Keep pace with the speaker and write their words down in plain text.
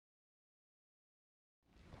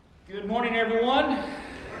Good morning, everyone.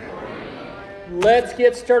 Let's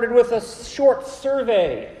get started with a short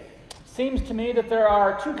survey. Seems to me that there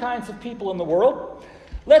are two kinds of people in the world.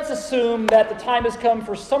 Let's assume that the time has come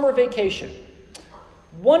for summer vacation.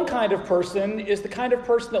 One kind of person is the kind of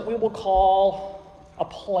person that we will call a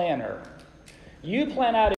planner. You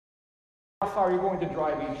plan out how far you're going to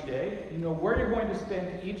drive each day. You know where you're going to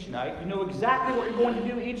spend each night. You know exactly what you're going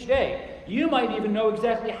to do each day. You might even know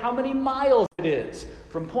exactly how many miles it is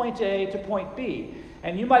from point A to point B.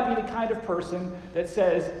 And you might be the kind of person that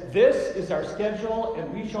says, this is our schedule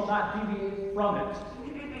and we shall not deviate from it.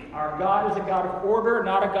 Our God is a God of order,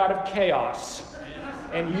 not a God of chaos.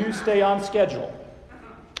 And you stay on schedule.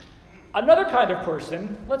 Another kind of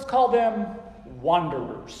person, let's call them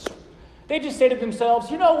wanderers. They just say to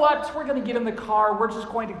themselves, you know what, we're going to get in the car, we're just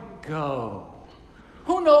going to go.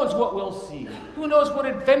 Who knows what we'll see? Who knows what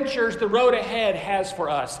adventures the road ahead has for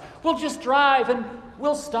us? We'll just drive and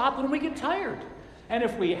we'll stop when we get tired. And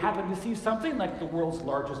if we happen to see something like the world's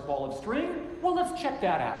largest ball of string, well, let's check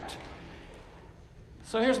that out.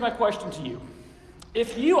 So here's my question to you.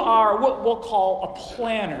 If you are what we'll call a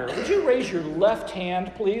planner, would you raise your left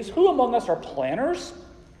hand, please? Who among us are planners?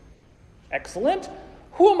 Excellent.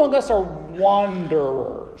 Who among us are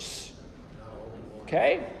wanderers?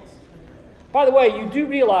 Okay. By the way, you do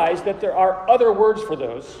realize that there are other words for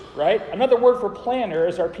those, right? Another word for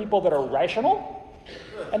planners are people that are rational.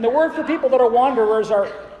 And the word for people that are wanderers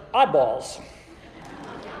are oddballs.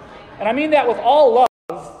 And I mean that with all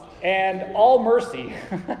love and all mercy.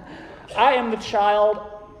 I am the child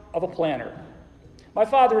of a planner. My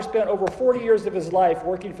father spent over 40 years of his life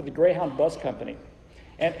working for the Greyhound Bus Company.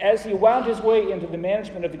 And as he wound his way into the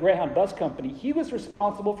management of the Greyhound Bus Company, he was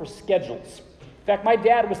responsible for schedules. In fact, my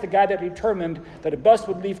dad was the guy that determined that a bus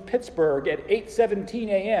would leave Pittsburgh at 8:17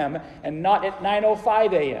 a.m. and not at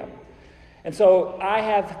 9:05 a.m. And so I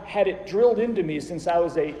have had it drilled into me since I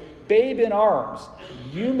was a babe in arms.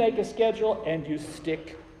 You make a schedule and you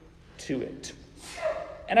stick to it.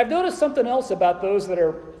 And I've noticed something else about those that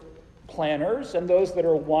are planners and those that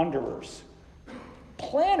are wanderers.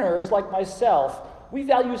 Planners, like myself, we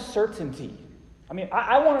value certainty. I mean,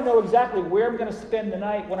 I want to know exactly where I'm going to spend the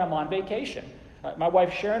night when I'm on vacation. My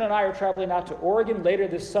wife Sharon and I are traveling out to Oregon later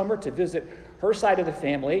this summer to visit her side of the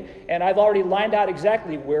family, and I've already lined out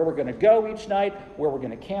exactly where we're going to go each night, where we're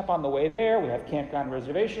going to camp on the way there. We have campground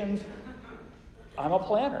reservations. I'm a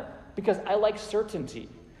planner because I like certainty.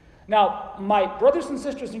 Now, my brothers and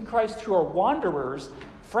sisters in Christ who are wanderers,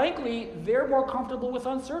 frankly, they're more comfortable with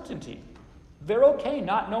uncertainty. They're okay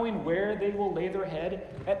not knowing where they will lay their head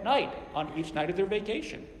at night on each night of their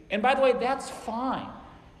vacation. And by the way, that's fine.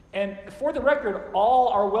 And for the record, all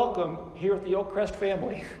are welcome here at the Oakcrest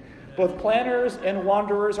family. Both planners and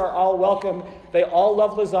wanderers are all welcome. They all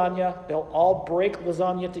love lasagna. They'll all break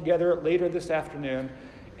lasagna together later this afternoon.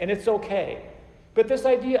 And it's okay. But this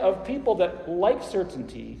idea of people that like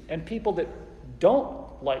certainty and people that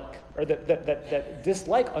don't like, or that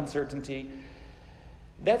dislike uncertainty,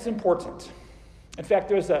 that's important. In fact,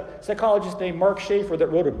 there's a psychologist named Mark Schaefer that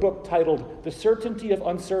wrote a book titled The Certainty of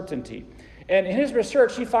Uncertainty. And in his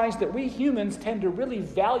research, he finds that we humans tend to really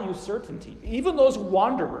value certainty. Even those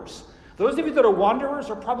wanderers. Those of you that are wanderers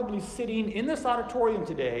are probably sitting in this auditorium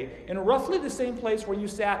today in roughly the same place where you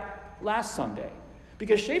sat last Sunday.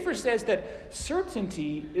 Because Schaefer says that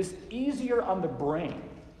certainty is easier on the brain.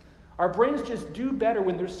 Our brains just do better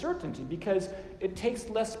when there's certainty because it takes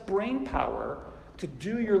less brain power to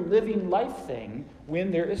do your living life thing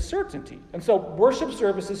when there is certainty. And so worship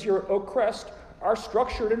services here at Oakcrest are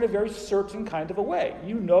structured in a very certain kind of a way.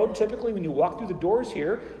 You know typically when you walk through the doors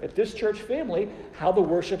here at this church family how the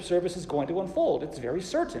worship service is going to unfold. It's very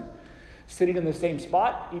certain. Sitting in the same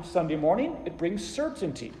spot each Sunday morning, it brings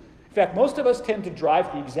certainty. In fact, most of us tend to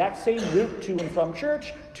drive the exact same route to and from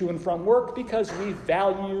church, to and from work, because we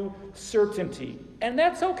value certainty. And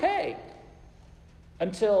that's okay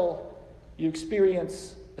until you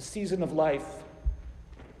experience a season of life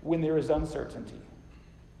when there is uncertainty.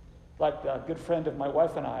 Like a good friend of my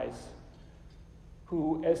wife and I's,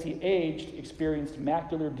 who, as he aged, experienced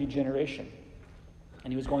macular degeneration,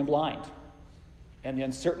 and he was going blind. And the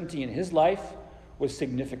uncertainty in his life was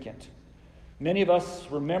significant. Many of us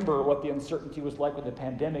remember what the uncertainty was like when the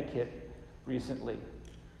pandemic hit recently.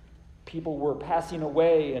 People were passing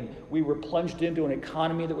away, and we were plunged into an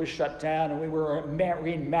economy that was shut down, and we were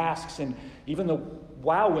wearing masks, and even the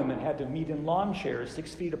WOW women had to meet in lawn chairs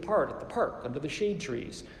 6 feet apart at the park under the shade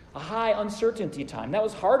trees. A high uncertainty time. That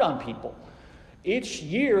was hard on people. Each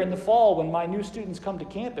year in the fall, when my new students come to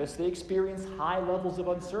campus, they experience high levels of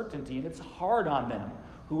uncertainty, and it's hard on them.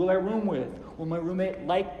 Who will I room with? Will my roommate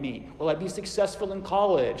like me? Will I be successful in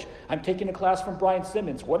college? I'm taking a class from Brian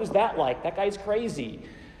Simmons. What is that like? That guy's crazy.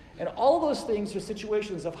 And all of those things are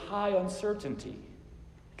situations of high uncertainty.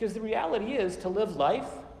 Because the reality is, to live life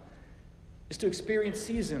is to experience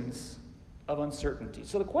seasons of uncertainty.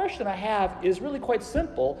 So the question I have is really quite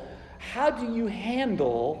simple. How do you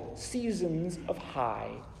handle seasons of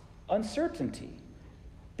high uncertainty?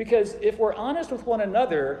 Because if we're honest with one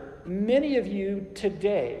another, many of you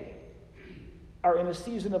today are in a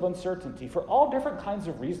season of uncertainty for all different kinds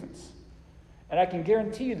of reasons. And I can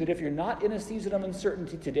guarantee you that if you're not in a season of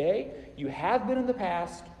uncertainty today, you have been in the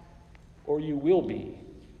past or you will be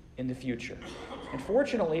in the future. And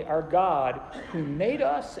fortunately, our God, who made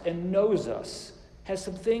us and knows us, has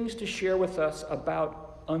some things to share with us about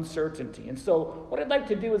uncertainty. And so what I'd like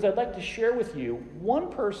to do is I'd like to share with you one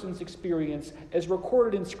person's experience as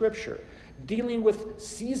recorded in Scripture, dealing with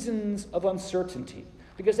seasons of uncertainty.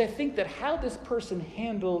 Because I think that how this person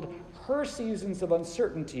handled her seasons of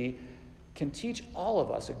uncertainty can teach all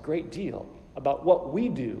of us a great deal about what we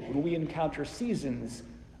do when we encounter seasons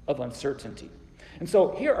of uncertainty. And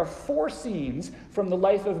so here are 4 scenes from the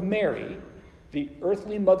life of Mary, the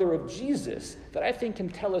earthly mother of Jesus, that I think can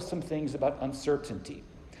tell us some things about uncertainty.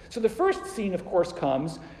 So the first scene, of course,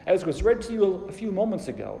 comes, as was read to you a few moments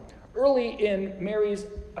ago, early in Mary's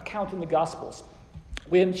account in the Gospels,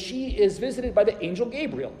 when she is visited by the angel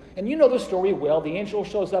Gabriel. And you know the story well. The angel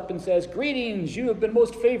shows up and says, "Greetings, you have been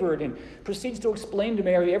most favored," and proceeds to explain to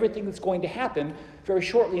Mary everything that's going to happen very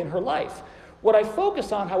shortly in her life. What I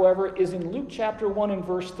focus on, however, is in Luke chapter 1 and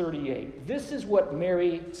verse 38. This is what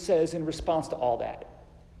Mary says in response to all that.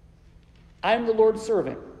 "I am the Lord's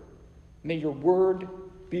servant. May your word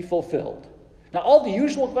be fulfilled." Now, all the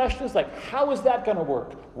usual questions like, how is that going to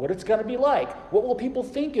work? What it's going to be like? What will people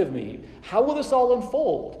think of me? How will this all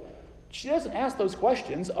unfold? She doesn't ask those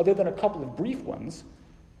questions other than a couple of brief ones.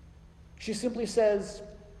 She simply says,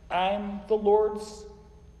 "I'm the Lord's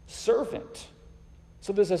servant."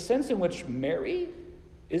 So there's a sense in which Mary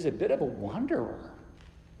is a bit of a wanderer.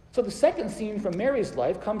 So the second scene from Mary's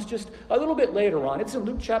life comes just a little bit later on. It's in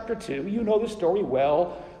Luke chapter 2. You know the story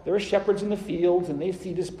well. There are shepherds in the fields, and they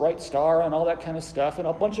see this bright star and all that kind of stuff. And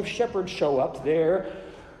a bunch of shepherds show up there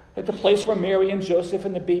at the place where Mary and Joseph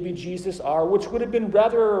and the baby Jesus are, which would have been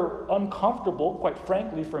rather uncomfortable, quite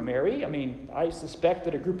frankly, for Mary. I mean, I suspect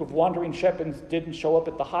that a group of wandering shepherds didn't show up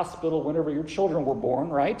at the hospital whenever your children were born,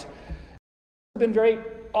 right? It would have been very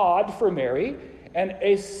odd for Mary, and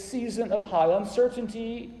a season of high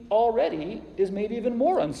uncertainty already is made even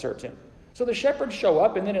more uncertain. So the shepherds show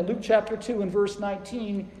up, and then in Luke chapter 2 and verse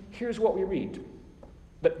 19, here's what we read.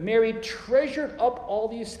 "But Mary treasured up all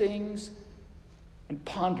these things and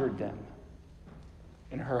pondered them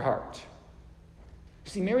in her heart."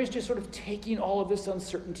 See, Mary's just sort of taking all of this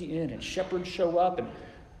uncertainty in, and shepherds show up, and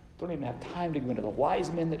don't even have time to go into the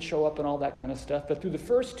wise men that show up and all that kind of stuff. But through the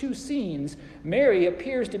first 2 scenes, Mary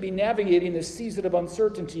appears to be navigating this season of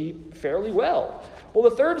uncertainty fairly well. Well,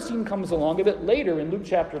 the third scene comes along a bit later in Luke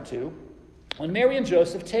chapter 2, when Mary and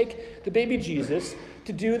Joseph take the baby Jesus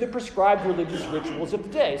to do the prescribed religious rituals of the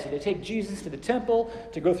day. So they take Jesus to the temple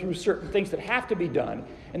to go through certain things that have to be done.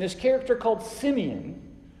 And this character called Simeon,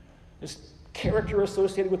 this character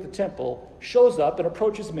associated with the temple, shows up and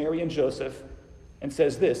approaches Mary and Joseph and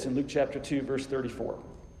says this in Luke chapter 2, verse 34.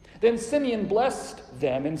 "Then Simeon blessed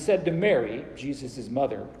them and said to Mary," Jesus'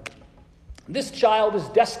 mother, "This child is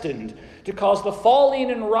destined to cause the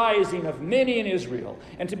falling and rising of many in Israel,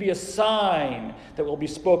 and to be a sign that will be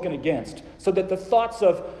spoken against, so that the thoughts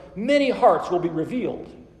of many hearts will be revealed,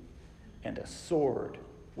 and a sword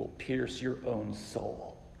will pierce your own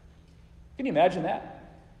soul." Can you imagine that?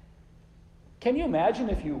 Can you imagine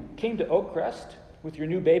if you came to Oakcrest with your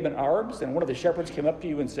new babe in arms, and one of the shepherds came up to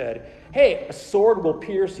you and said, "Hey, a sword will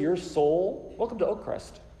pierce your soul. Welcome to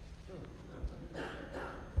Oakcrest."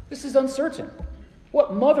 This is uncertain.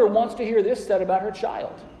 What mother wants to hear this said about her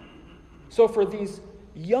child? So for these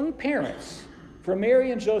young parents, for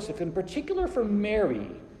Mary and Joseph, in particular for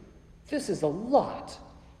Mary, this is a lot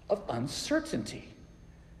of uncertainty.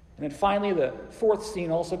 And then finally, the fourth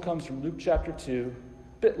scene also comes from Luke chapter 2.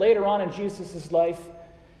 A bit later on in Jesus' life,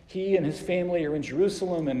 he and his family are in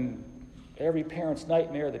Jerusalem, and every parent's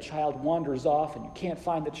nightmare, the child wanders off and you can't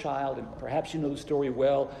find the child, and perhaps you know the story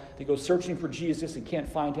well. They go searching for Jesus and can't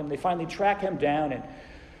find him. They finally track him down, and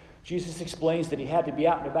Jesus explains that he had to be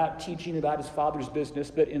out and about teaching about his Father's business.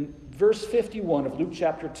 But in verse 51 of Luke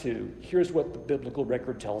chapter 2, here's what the biblical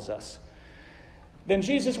record tells us. "Then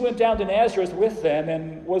Jesus went down to Nazareth with them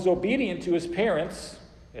and was obedient to his parents,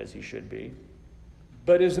 as he should be.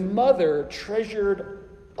 But his mother treasured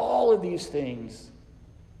all of these things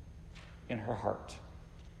in her heart.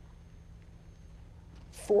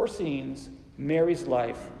 4 scenes, Mary's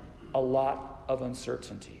life, a lot of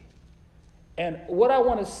uncertainty. And what I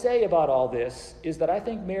want to say about all this is that I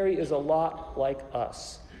think Mary is a lot like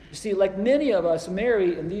us. You see, like many of us,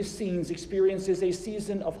 Mary in these scenes experiences a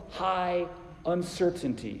season of high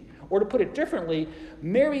uncertainty. Or to put it differently,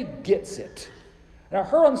 Mary gets it. Now,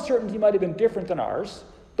 her uncertainty might have been different than ours,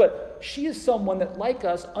 but she is someone that, like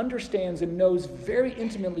us, understands and knows very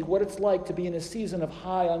intimately what it's like to be in a season of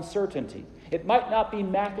high uncertainty. It might not be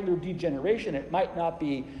macular degeneration. It might not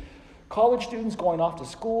be college students going off to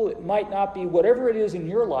school. It might not be whatever it is in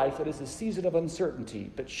your life that is a season of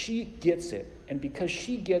uncertainty. But she gets it. And because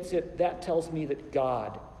she gets it, that tells me that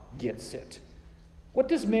God gets it. What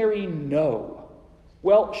does Mary know?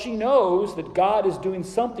 Well, she knows that God is doing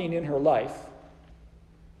something in her life.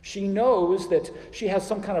 She knows that she has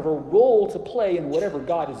some kind of a role to play in whatever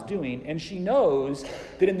God is doing. And she knows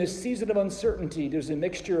that in this season of uncertainty, there's a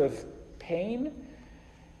mixture of pain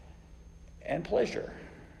and pleasure.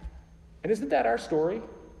 And isn't that our story?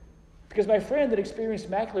 Because my friend that experienced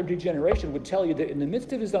macular degeneration would tell you that in the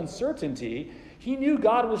midst of his uncertainty, he knew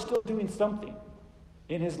God was still doing something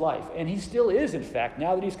in his life. And he still is, in fact,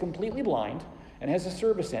 now that he's completely blind and has a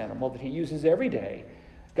service animal that he uses every day.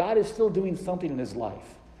 God is still doing something in his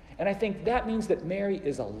life. And I think that means that Mary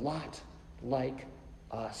is a lot like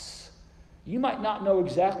us. You might not know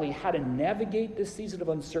exactly how to navigate this season of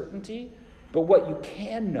uncertainty, but what you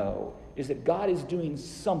can know is that God is doing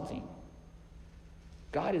something.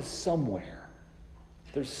 God is somewhere.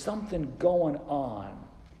 There's something going on.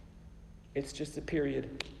 It's just a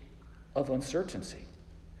period of uncertainty.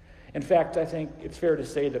 In fact, I think it's fair to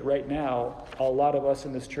say that right now, a lot of us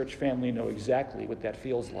in this church family know exactly what that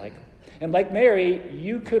feels like. And like Mary,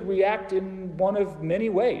 you could react in one of many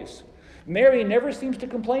ways. Mary never seems to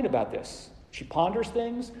complain about this. She ponders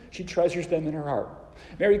things, she treasures them in her heart.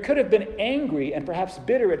 Mary could have been angry and perhaps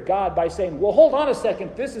bitter at God by saying, well, hold on a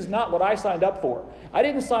second, this is not what I signed up for. I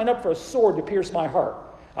didn't sign up for a sword to pierce my heart.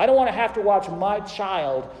 I don't want to have to watch my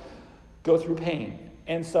child go through pain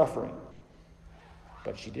and suffering.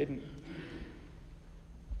 But she didn't.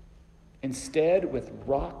 Instead, with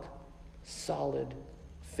rock-solid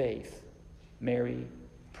faith, Mary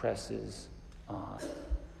presses on.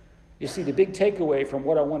 You see, the big takeaway from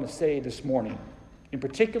what I want to say this morning, in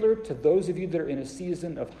particular to those of you that are in a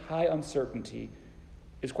season of high uncertainty,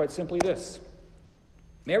 is quite simply this.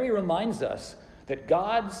 Mary reminds us that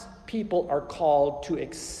God's people are called to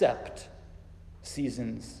accept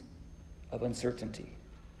seasons of uncertainty.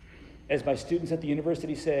 As my students at the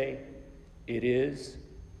university say, it is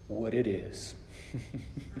what it is.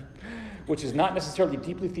 Which is not necessarily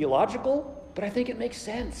deeply theological, but I think it makes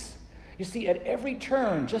sense. You see, at every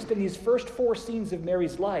turn, just in these first 4 scenes of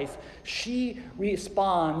Mary's life, she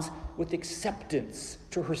responds with acceptance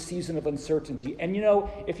to her season of uncertainty. And you know,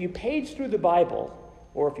 if you page through the Bible,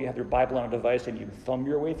 or if you have your Bible on a device and you thumb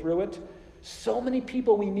your way through it, so many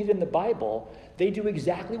people we meet in the Bible, they do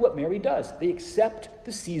exactly what Mary does. They accept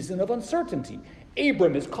the season of uncertainty.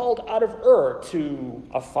 Abram is called out of Ur to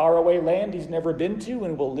a faraway land he's never been to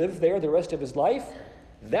and will live there the rest of his life.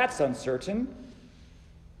 That's uncertain,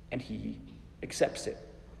 and he accepts it.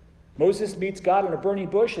 Moses meets God in a burning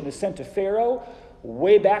bush and is sent to Pharaoh,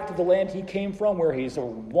 way back to the land he came from, where he's a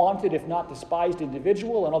wanted, if not despised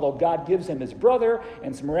individual, and although God gives him his brother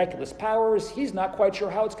and some miraculous powers, he's not quite sure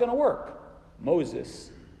how it's going to work.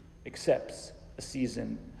 Moses accepts a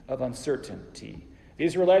season of uncertainty. The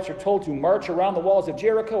Israelites are told to march around the walls of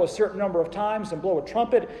Jericho a certain number of times and blow a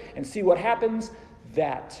trumpet and see what happens.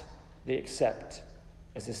 That they accept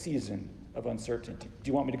as a season of uncertainty. Do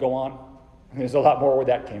you want me to go on? There's a lot more where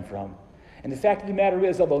that came from. And the fact of the matter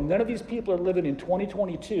is, although none of these people are living in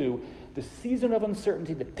 2022, the season of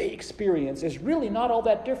uncertainty that they experience is really not all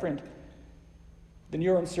that different than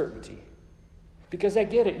your uncertainty. Because I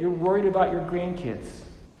get it, you're worried about your grandkids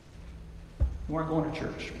who aren't going to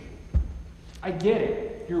church. I get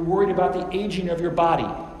it, you're worried about the aging of your body.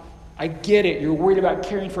 I get it, you're worried about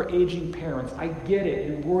caring for aging parents. I get it,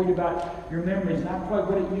 you're worried about your memories not quite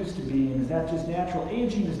what it used to be. And is that just natural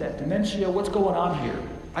aging? Is that dementia? What's going on here?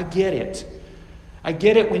 I get it. I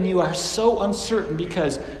get it when you are so uncertain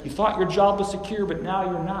because you thought your job was secure, but now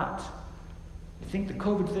you're not. You think the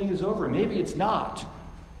COVID thing is over. Maybe it's not.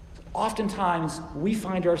 Oftentimes, we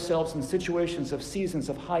find ourselves in situations of seasons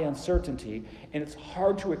of high uncertainty, and it's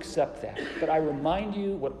hard to accept that. But I remind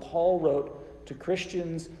you what Paul wrote to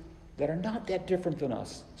Christians that are not that different than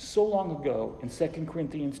us so long ago in 2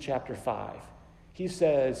 Corinthians chapter 5. He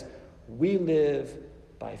says, we live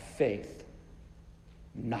by faith,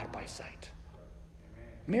 not by sight.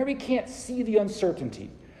 Mary can't see the uncertainty.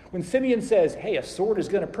 When Simeon says, hey, a sword is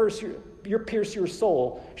going to pierce your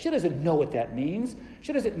soul, she doesn't know what that means.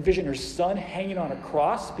 She doesn't envision her son hanging on a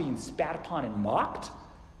cross, being spat upon and mocked.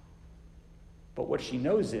 But what she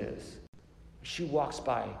knows is she walks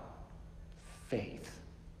by faith,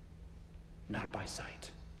 not by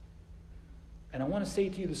sight. And I want to say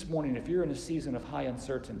to you this morning, if you're in a season of high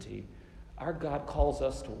uncertainty, our God calls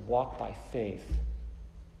us to walk by faith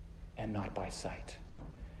and not by sight.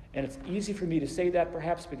 And it's easy for me to say that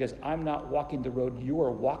perhaps because I'm not walking the road you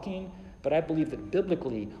are walking, but I believe that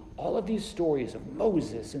biblically, all of these stories of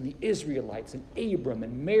Moses and the Israelites and Abram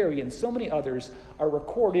and Mary and so many others are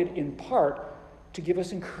recorded in part to give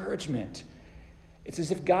us encouragement. It's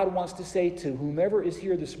as if God wants to say to whomever is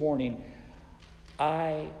here this morning,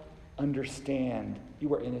 I understand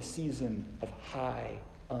you are in a season of high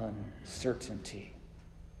uncertainty.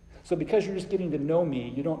 So because you're just getting to know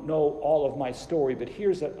me, you don't know all of my story, but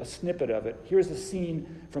here's a snippet of it. Here's a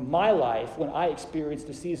scene from my life when I experienced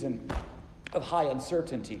a season of high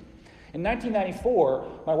uncertainty. In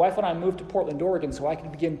 1994, my wife and I moved to Portland, Oregon, so I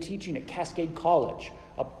could begin teaching at Cascade College,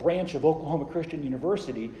 a branch of Oklahoma Christian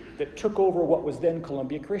University that took over what was then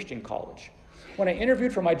Columbia Christian College. When I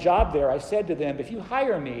interviewed for my job there, I said to them, if you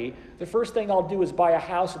hire me, the first thing I'll do is buy a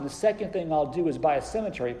house, and the second thing I'll do is buy a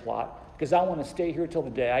cemetery plot, because I want to stay here till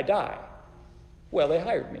the day I die. Well, they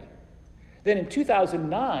hired me. Then in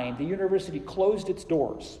 2009, the university closed its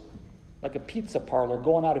doors. Like a pizza parlor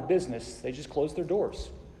going out of business, they just closed their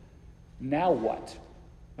doors. Now what?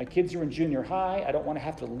 My kids are in junior high. I don't want to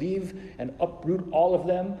have to leave and uproot all of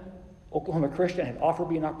them. Oklahoma Christian had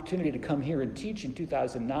offered me an opportunity to come here and teach in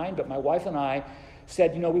 2009, but my wife and I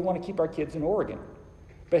said, we want to keep our kids in Oregon.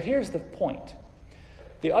 But here's the point.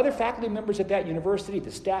 The other faculty members at that university,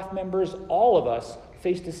 the staff members, all of us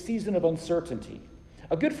faced a season of uncertainty.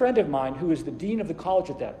 A good friend of mine who was the dean of the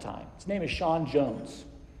college at that time, his name is Sean Jones,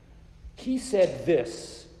 he said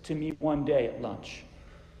this to me one day at lunch.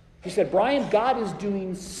 He said, Brian, God is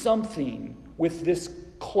doing something with this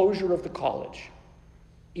closure of the college,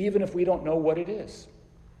 even if we don't know what it is.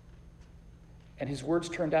 And his words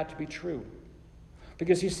turned out to be true.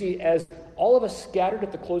 Because you see, as all of us scattered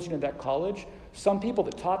at the closing of that college, some people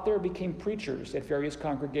that taught there became preachers at various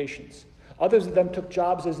congregations. Others of them took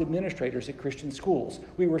jobs as administrators at Christian schools.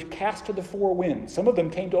 We were cast to the four winds. Some of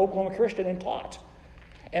them came to Oklahoma Christian and taught.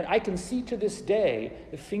 And I can see to this day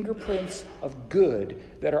the fingerprints of good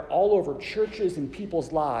that are all over churches and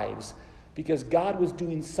people's lives because God was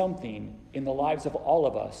doing something in the lives of all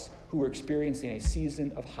of us who were experiencing a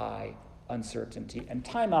season of high uncertainty. And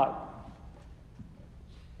time out.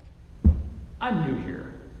 I'm new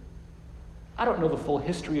here. I don't know the full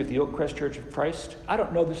history of the Oakcrest Church of Christ. I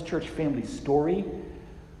don't know this church family story.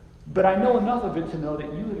 But I know enough of it to know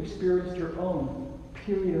that you have experienced your own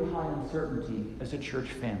period of high uncertainty as a church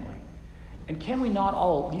family. And can we not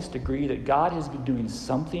all at least agree that God has been doing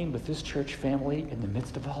something with this church family in the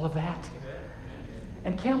midst of all of that?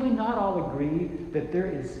 And can we not all agree that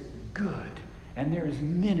there is good, and there is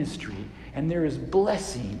ministry, and there is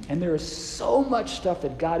blessing, and there is so much stuff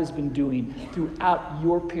that God has been doing throughout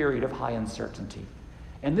your period of high uncertainty?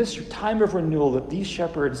 And this time of renewal that these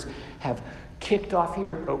shepherds have kicked off here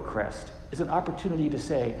at Oakcrest is an opportunity to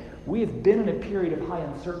say, we have been in a period of high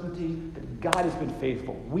uncertainty, but God has been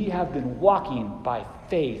faithful. We have been walking by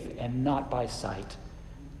faith and not by sight.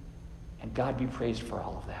 And God be praised for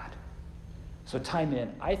all of that. So time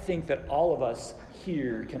in. I think that all of us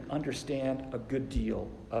here can understand a good deal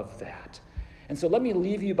of that. And so let me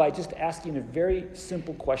leave you by just asking a very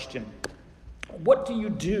simple question. What do you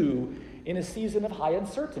do in a season of high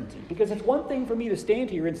uncertainty? Because it's one thing for me to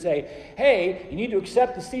stand here and say, hey, you need to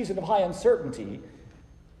accept the season of high uncertainty.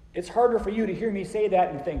 It's harder for you to hear me say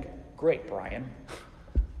that and think, great, Brian.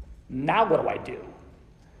 Now what do I do?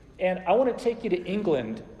 And I want to take you to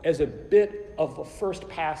England as a bit of a first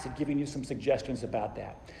pass at giving you some suggestions about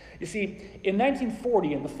that. You see, in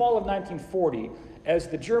 1940, in the fall of 1940, as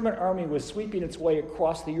the German army was sweeping its way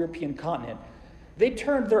across the European continent, they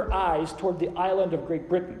turned their eyes toward the island of Great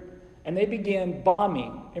Britain, and they began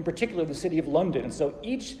bombing, in particular, the city of London. And so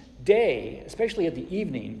each day, especially at the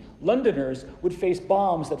evening, Londoners would face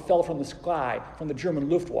bombs that fell from the sky from the German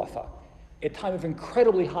Luftwaffe, a time of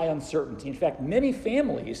incredibly high uncertainty. In fact, many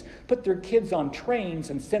families put their kids on trains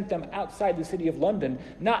and sent them outside the city of London,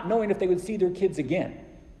 not knowing if they would see their kids again.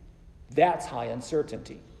 That's high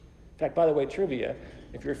uncertainty. In fact, by the way, trivia,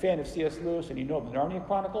 if you're a fan of C.S. Lewis and you know the Narnia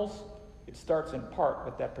Chronicles, it starts in part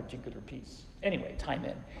with that particular piece. Anyway, time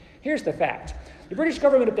in. Here's the fact. The British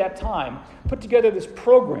government at that time put together this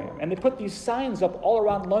program, and they put these signs up all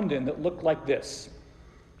around London that looked like this.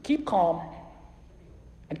 Keep calm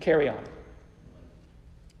and carry on.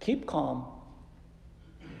 keep calm,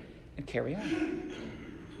 and carry on.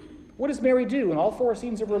 What does Mary do in all four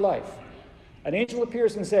scenes of her life? An angel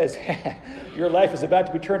appears and says, your life is about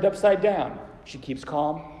to be turned upside down. She keeps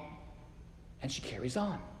calm, and she carries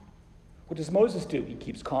on. What does Moses do? He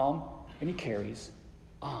keeps calm, and he carries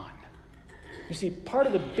on. You see, part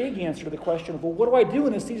of the big answer to the question of, well, what do I do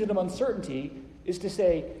in a season of uncertainty, is to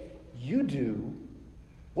say, you do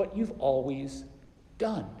what you've always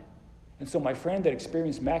done. And so my friend that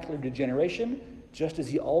experienced macular degeneration, just as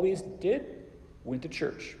he always did, went to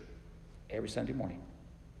church every Sunday morning.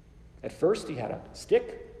 At first, he had a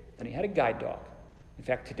stick, then he had a guide dog. In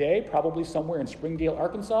fact, today, probably somewhere in Springdale,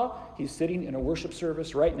 Arkansas, he's sitting in a worship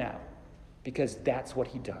service right now, because that's what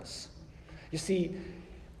he does. You see,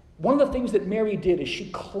 one of the things that Mary did is she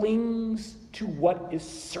clings to what is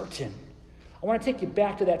certain. I want to take you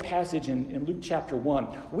back to that passage in Luke chapter 1.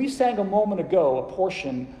 We sang a moment ago a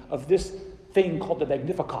portion of this thing called the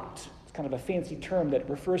Magnificat. It's kind of a fancy term that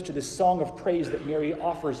refers to this song of praise that Mary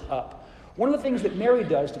offers up. One of the things that Mary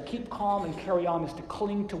does to keep calm and carry on is to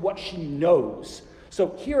cling to what she knows.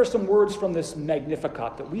 So here are some words from this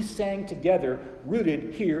Magnificat that we sang together,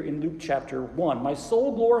 rooted here in Luke chapter 1. My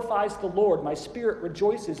soul glorifies the Lord. My spirit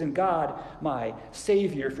rejoices in God, my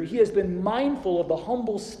Savior, for he has been mindful of the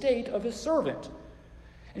humble state of his servant.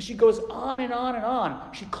 And she goes on and on and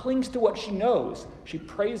on. She clings to what she knows. She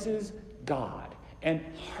praises God. And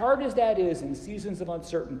hard as that is in seasons of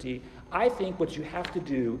uncertainty, I think what you have to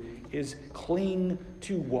do is cling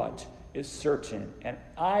to what is certain. And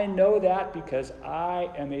I know that because I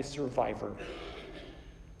am a survivor.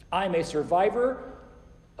 I'm a survivor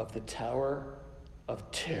of the Tower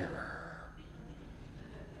of Terror.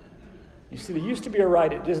 You see, there used to be a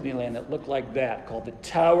ride at Disneyland that looked like that, called the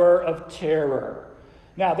Tower of Terror.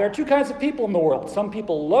 Now, there are two kinds of people in the world. Some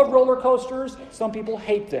people love roller coasters, some people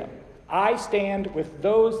hate them. I stand with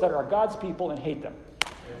those that are God's people and hate them.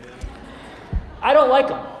 I don't like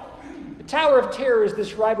them. The Tower of Terror is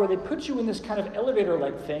this ride where they put you in this kind of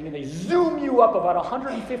elevator-like thing and they zoom you up about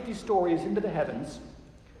 150 stories into the heavens,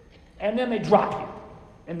 and then they drop you.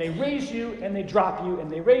 And they raise you and they drop you,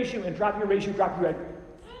 and they raise you and drop you, raise you, drop you.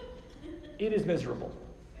 It is miserable.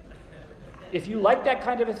 If you like that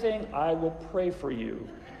kind of a thing, I will pray for you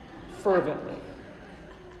fervently.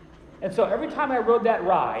 And so every time I rode that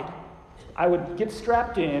ride, I would get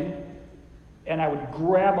strapped in and I would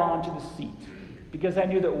grab onto the seat, because I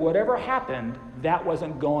knew that whatever happened, that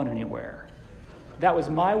wasn't going anywhere. That was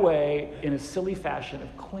my way, in a silly fashion,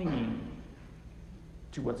 of clinging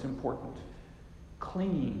to what's important,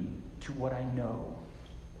 clinging to what I know.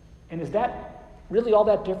 And is that really all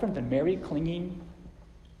that different than Mary clinging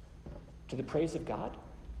to the praise of God?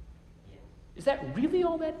 Is that really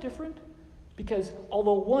all that different? Because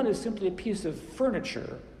although one is simply a piece of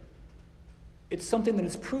furniture, it's something that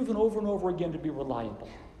is proven over and over again to be reliable.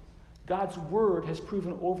 God's word has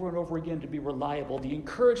proven over and over again to be reliable. The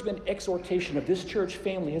encouragement, exhortation of this church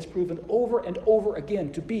family has proven over and over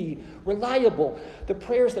again to be reliable. The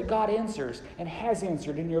prayers that God answers and has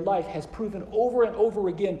answered in your life has proven over and over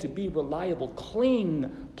again to be reliable.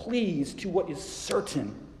 Cling, please, to what is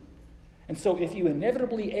certain. And so if you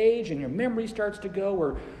inevitably age and your memory starts to go,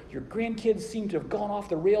 or your grandkids seem to have gone off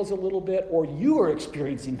the rails a little bit, or you are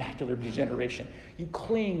experiencing macular degeneration, you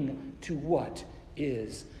cling to what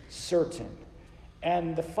is certain.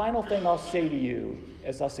 And the final thing I'll say to you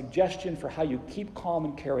as a suggestion for how you keep calm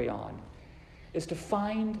and carry on is to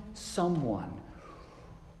find someone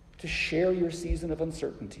to share your season of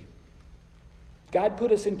uncertainty. God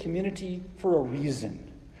put us in community for a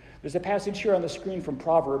reason. There's a passage here on the screen from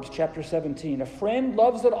Proverbs chapter 17. A friend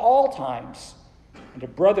loves at all times, and a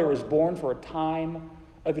brother is born for a time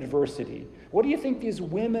of adversity. What do you think these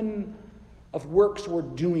women of Works were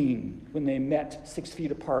doing when they met 6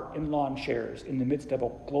 feet apart in lawn chairs in the midst of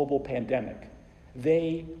a global pandemic?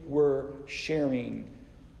 They were sharing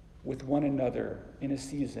with one another in a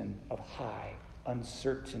season of high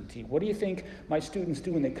uncertainty. What do you think my students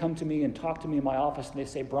do when they come to me and talk to me in my office and they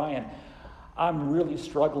say, Brian, I'm really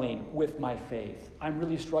struggling with my faith. I'm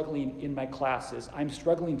really struggling in my classes. I'm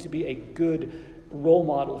struggling to be a good role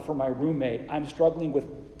model for my roommate. I'm struggling with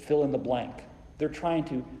fill in the blank. They're trying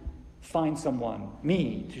to find someone,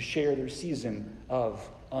 me, to share their season of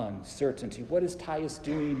uncertainty. What is Tyus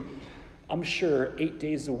doing? I'm sure 8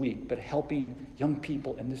 days a week, but helping young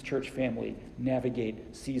people in this church family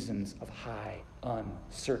navigate seasons of high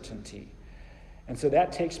uncertainty. And so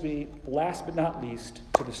that takes me, last but not least,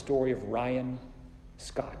 to the story of Ryan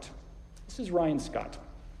Scott. This is Ryan Scott.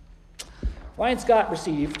 Ryan Scott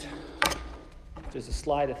received, there's a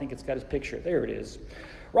slide, I think it's got his picture. There it is.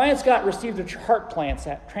 Ryan Scott received a heart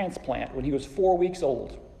transplant when he was 4 weeks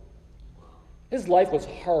old. His life was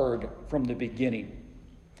hard from the beginning.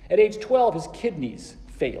 At age 12, his kidneys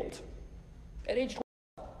failed. At age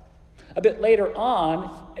 12. A bit later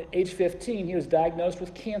on, at age 15, he was diagnosed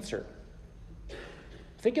with cancer.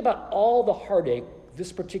 Think about all the heartache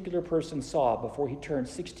this particular person saw before he turned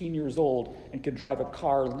 16 years old and could drive a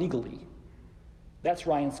car legally. That's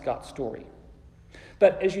Ryan Scott's story.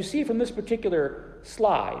 But as you see from this particular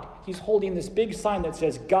slide, he's holding this big sign that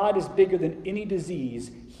says, "God is bigger than any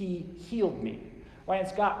disease. He healed me." Ryan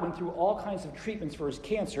Scott went through all kinds of treatments for his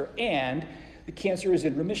cancer, and the cancer is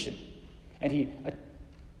in remission. And he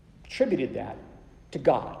attributed that to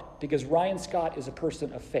God, because Ryan Scott is a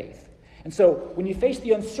person of faith. And so when you face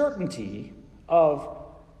the uncertainty of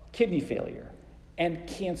kidney failure and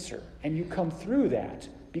cancer, and you come through that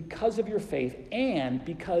because of your faith and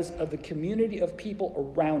because of the community of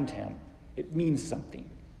people around him, it means something.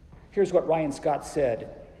 Here's what Ryan Scott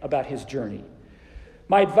said about his journey.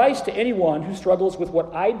 "My advice to anyone who struggles with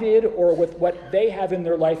what I did or with what they have in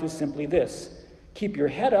their life is simply this. Keep your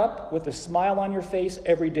head up with a smile on your face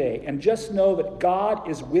every day, and just know that God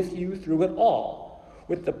is with you through it all,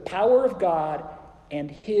 with the power of God and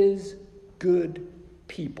his good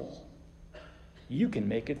people. You can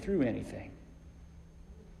make it through anything."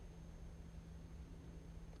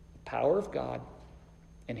 The power of God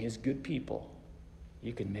and his good people,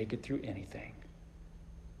 you can make it through anything.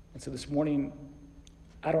 And so this morning,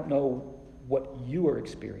 I don't know what you are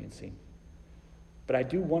experiencing, but I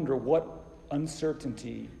do wonder what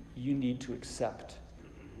uncertainty you need to accept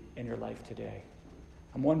in your life today.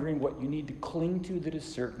 I'm wondering what you need to cling to that is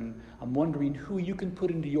certain. I'm wondering who you can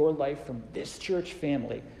put into your life from this church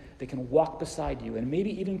family that can walk beside you and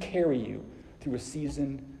maybe even carry you through a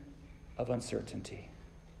season of uncertainty.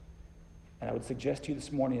 And I would suggest to you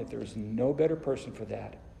this morning that there is no better person for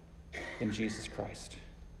that than Jesus Christ.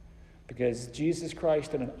 Because Jesus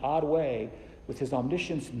Christ, in an odd way, with his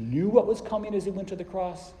omniscience, knew what was coming as he went to the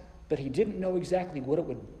cross, but he didn't know exactly what it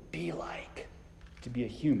would be like to be a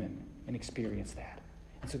human and experience that.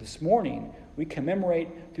 And so this morning, we commemorate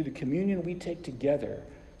through the communion we take together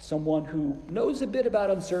someone who knows a bit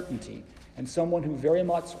about uncertainty and someone who very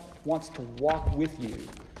much wants to walk with you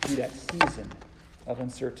through that season of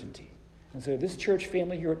uncertainty. And so this church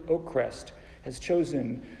family here at Oakcrest has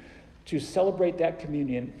chosen to celebrate that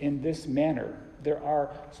communion in this manner. There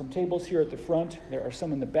are some tables here at the front. There are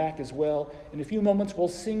some in the back as well. In a few moments, we'll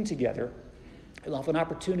sing together. We'll have an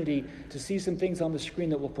opportunity to see some things on the screen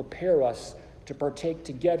that will prepare us to partake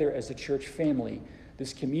together as a church family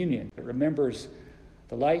this communion that remembers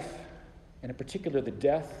the life, and in particular the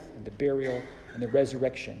death and the burial and the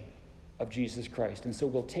resurrection of Jesus Christ. And so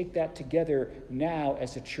we'll take that together now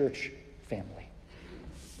as a church family.